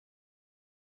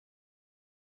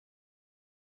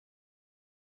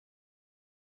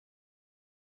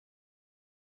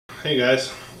Hey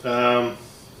guys, I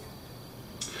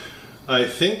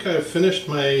think I've finished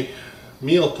my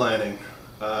meal planning.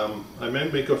 I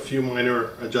might make a few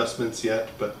minor adjustments yet,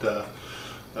 but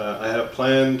I have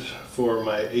planned for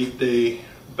my 8-day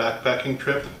backpacking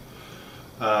trip.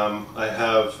 I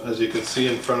have, as you can see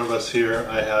in front of us here,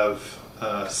 I have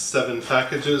 7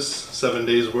 packages, 7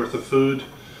 days worth of food,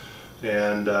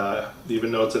 and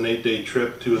even though it's an 8-day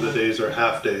trip, 2 of the days are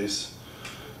half days.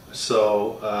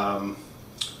 So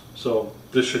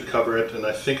this should cover it, and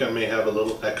I think I may have a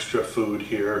little extra food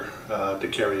here to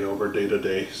carry over day to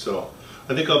day. So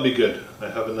I think I'll be good. I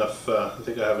have enough. I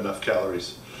think I have enough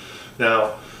calories.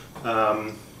 Now,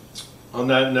 on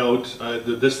that note,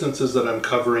 the distances that I'm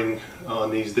covering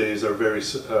on these days are very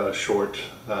short.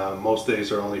 Most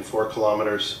days are only 4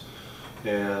 kilometers,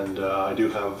 and I do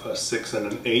have a 6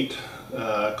 and an 8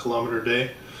 kilometer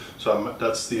day. So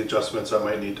that's the adjustments I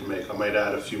might need to make. I might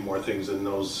add a few more things in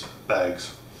those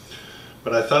bags.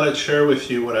 But I thought I'd share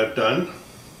with you what I've done,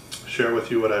 share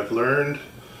with you what I've learned,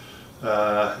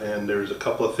 and there's a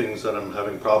couple of things that I'm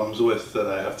having problems with that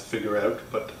I have to figure out,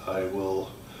 but I will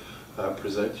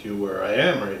present you where I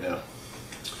am right now.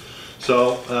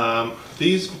 So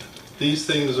these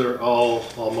things are all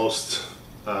almost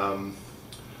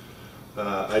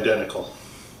identical.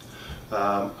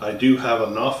 I do have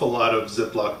an awful lot of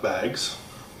Ziploc bags.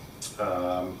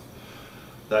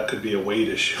 That could be a weight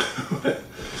issue.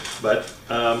 But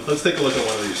let's take a look at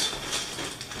one of these.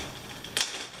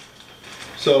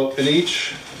 So in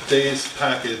each day's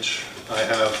package, I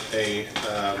have a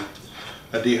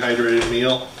dehydrated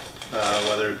meal,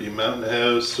 whether it be Mountain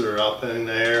House or Alpine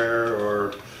Air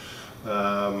or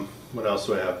what else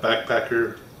do I have?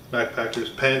 Backpacker's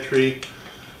Pantry.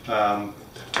 I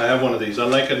have one of these. I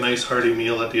like a nice hearty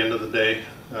meal at the end of the day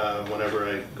whenever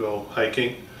I go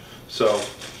hiking. So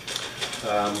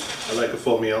I like a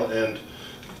full meal, and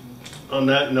on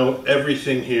that note,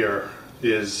 everything here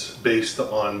is based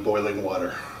on boiling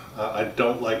water. I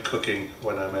don't like cooking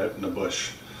when I'm out in the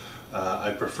bush.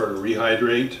 I prefer to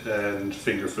rehydrate and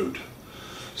finger food.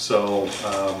 So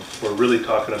we're really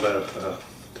talking about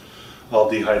all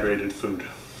dehydrated food.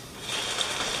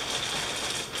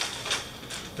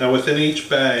 Now within each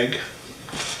bag,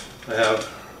 I have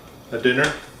a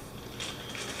dinner,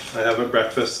 I have a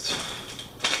breakfast,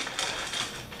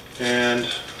 and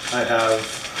I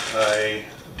have a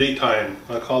daytime.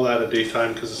 I'll call that a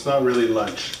daytime because it's not really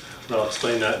lunch, and I'll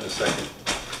explain that in a second.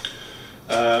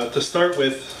 To start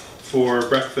with, for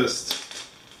breakfast,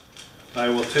 I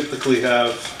will typically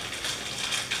have,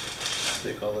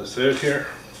 take all this out here,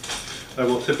 I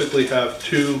will typically have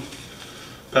 2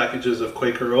 packages of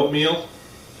Quaker oatmeal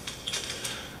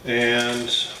and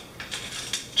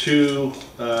 2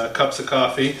 cups of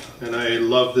coffee, and I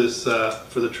love this,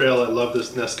 for the trail I love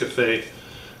this Nescafe.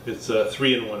 It's a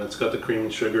 3-in-1. It's got the cream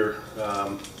and sugar,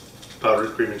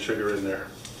 powdered cream and sugar in there.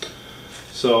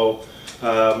 So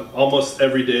almost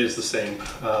every day is the same.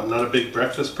 I'm not a big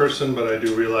breakfast person, but I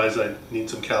do realize I need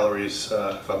some calories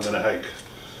if I'm going to hike.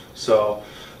 So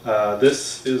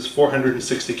this is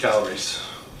 460 calories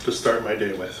to start my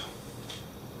day with.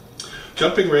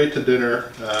 Jumping right to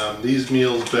dinner, these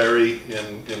meals vary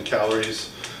in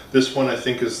calories. This one I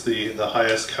think is the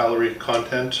highest calorie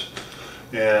content,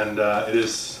 and it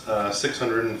is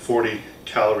 640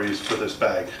 calories for this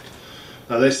bag.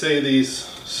 Now they say these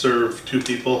serve 2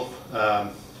 people.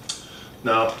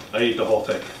 No, I eat the whole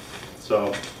thing.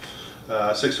 So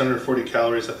 640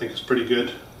 calories I think is pretty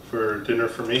good for dinner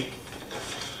for me.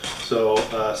 So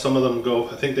some of them go,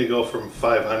 I think they go from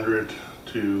 500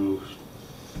 to,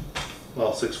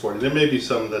 well, 640. There may be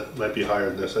some that might be higher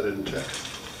than this, I didn't check.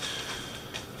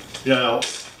 Now,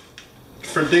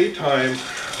 for daytime,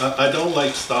 I don't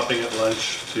like stopping at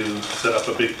lunch to set up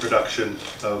a big production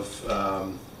of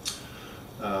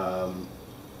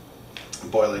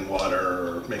boiling water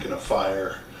or making a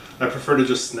fire. I prefer to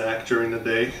just snack during the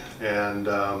day, and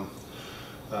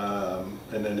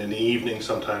then in the evening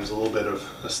sometimes a little bit of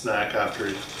a snack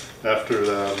after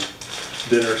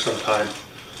dinner sometime.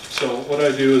 So what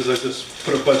I do is I just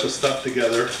put a bunch of stuff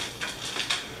together,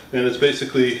 and it's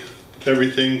basically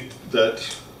everything that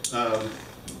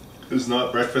is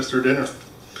not breakfast or dinner.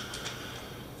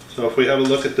 So if we have a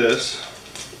look at this,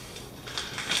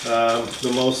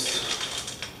 the most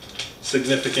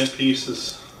significant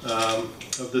pieces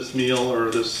of this meal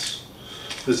or this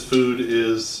food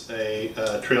is a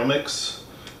trail mix,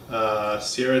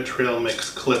 Sierra Trail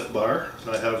Mix Cliff Bar.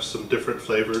 I have some different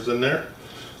flavors in there.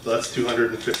 So that's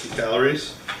 250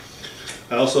 calories.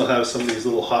 I also have some of these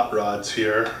little hot rods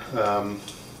here.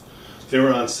 They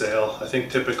were on sale. I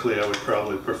think typically I would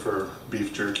probably prefer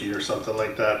beef jerky or something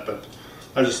like that, but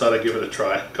I just thought I'd give it a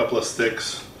try. A couple of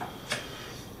sticks.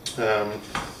 I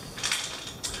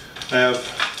have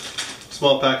a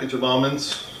small package of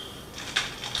almonds.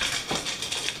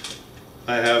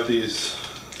 I have these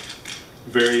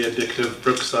very addictive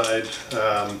Brookside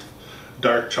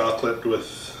dark chocolate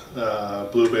with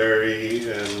blueberry,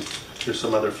 and there's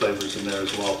some other flavors in there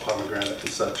as well, pomegranate and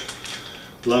such.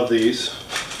 Love these.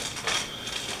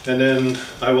 And then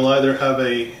I will either have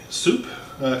a soup,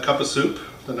 a cup of soup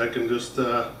that I can just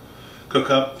cook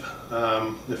up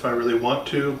if I really want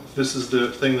to. This is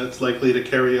the thing that's likely to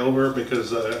carry over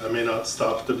because I may not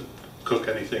stop to cook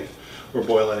anything or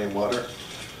boil any water.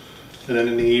 And then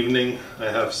in the evening I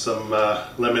have some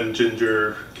lemon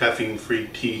ginger caffeine-free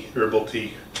tea, herbal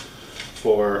tea,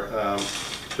 for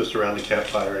just around the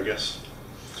campfire, I guess.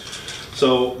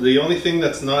 So the only thing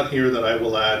that's not here that I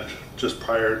will add just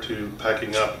prior to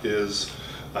packing up is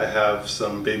I have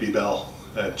some Baby Bell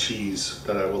cheese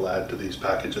that I will add to these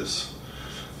packages.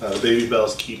 The Baby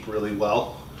Bells keep really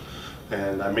well,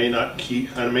 and I may not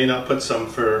put some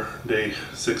for day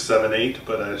 6, 7, 8,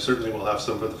 but I certainly will have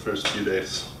some for the first few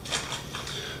days.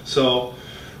 So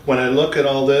when I look at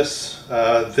all this,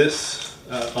 this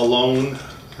alone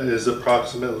is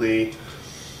approximately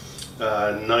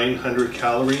 900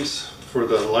 calories for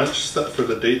the lunch, for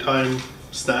the daytime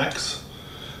snacks.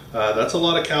 That's a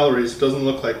lot of calories. It doesn't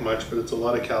look like much, but it's a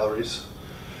lot of calories.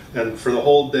 And for the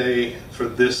whole day, for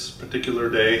this particular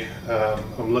day,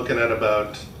 I'm looking at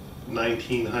about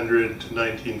 1900 to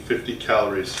 1950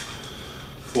 calories.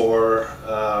 For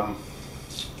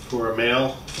a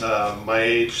male my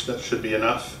age, that should be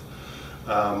enough.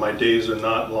 My days are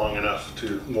not long enough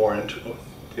to warrant,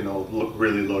 you know,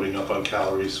 really loading up on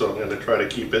calories, so I'm going to try to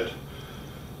keep it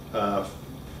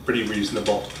pretty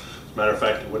reasonable. As a matter of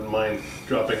fact, I wouldn't mind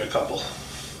dropping a couple.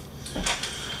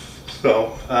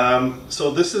 So,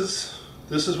 so this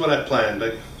is what I planned.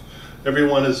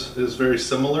 Everyone is very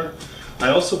similar. I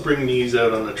also bring these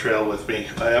out on the trail with me.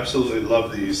 I absolutely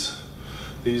love these.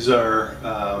 These are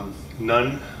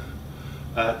Nun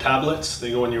tablets.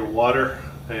 They go in your water,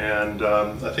 and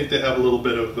I think they have a little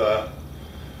bit of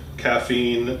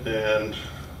caffeine and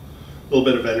a little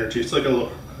bit of energy. It's like an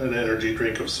energy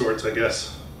drink of sorts, I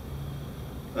guess.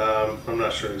 I'm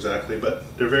not sure exactly,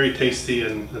 but they're very tasty,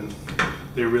 and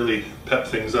they really pep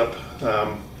things up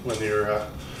when you're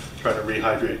trying to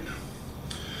rehydrate.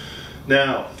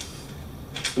 Now,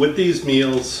 with these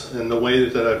meals and the way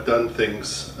that I've done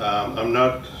things, I'm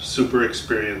not super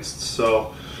experienced,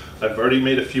 so I've already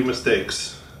made a few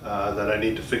mistakes that I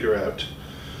need to figure out.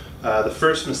 The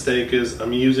first mistake is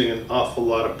I'm using an awful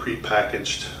lot of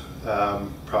pre-packaged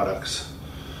products,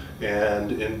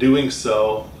 and in doing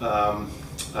so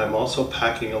I'm also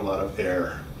packing a lot of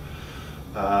air.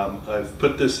 I've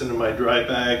put this into my dry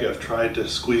bag. I've tried to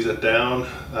squeeze it down,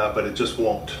 but it just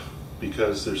won't,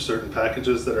 because there's certain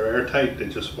packages that are airtight. They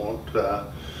just won't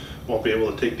be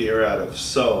able to take the air out of.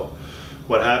 So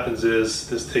what happens is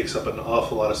this takes up an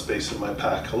awful lot of space in my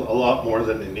pack, a lot more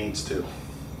than it needs to.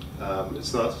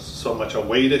 It's not so much a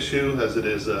weight issue as it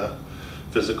is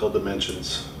physical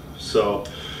dimensions. So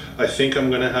I think I'm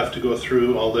going to have to go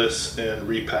through all this and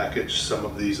repackage some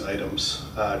of these items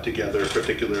together,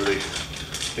 particularly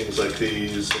things like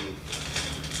these and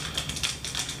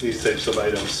these types of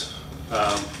items.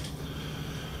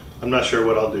 I'm not sure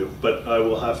what I'll do, but I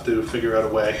will have to figure out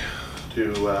a way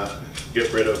to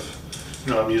get rid of,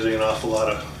 you know, I'm using an awful lot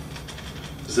of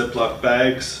Ziploc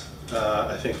bags.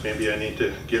 I think maybe I need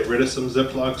to get rid of some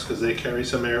Ziplocs because they carry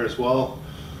some air as well.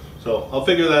 So I'll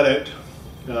figure that out.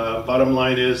 Bottom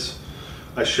line is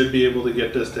I should be able to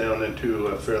get this down into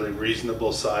a fairly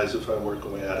reasonable size if I work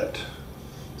away at it.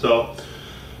 So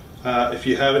if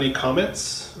you have any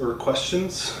comments or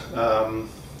questions,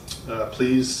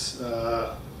 please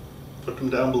put them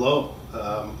down below.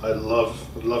 I'd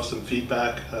love some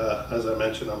feedback. As I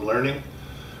mentioned, I'm learning,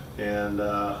 and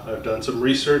I've done some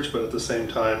research, but at the same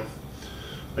time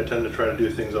I tend to try to do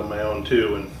things on my own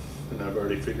too, and I've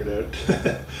already figured out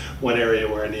one area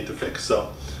where I need to fix.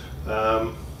 So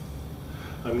I'm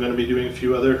going to be doing a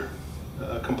few other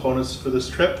components for this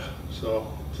trip, so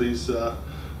please have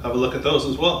a look at those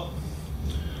as well.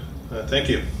 Thank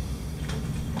you.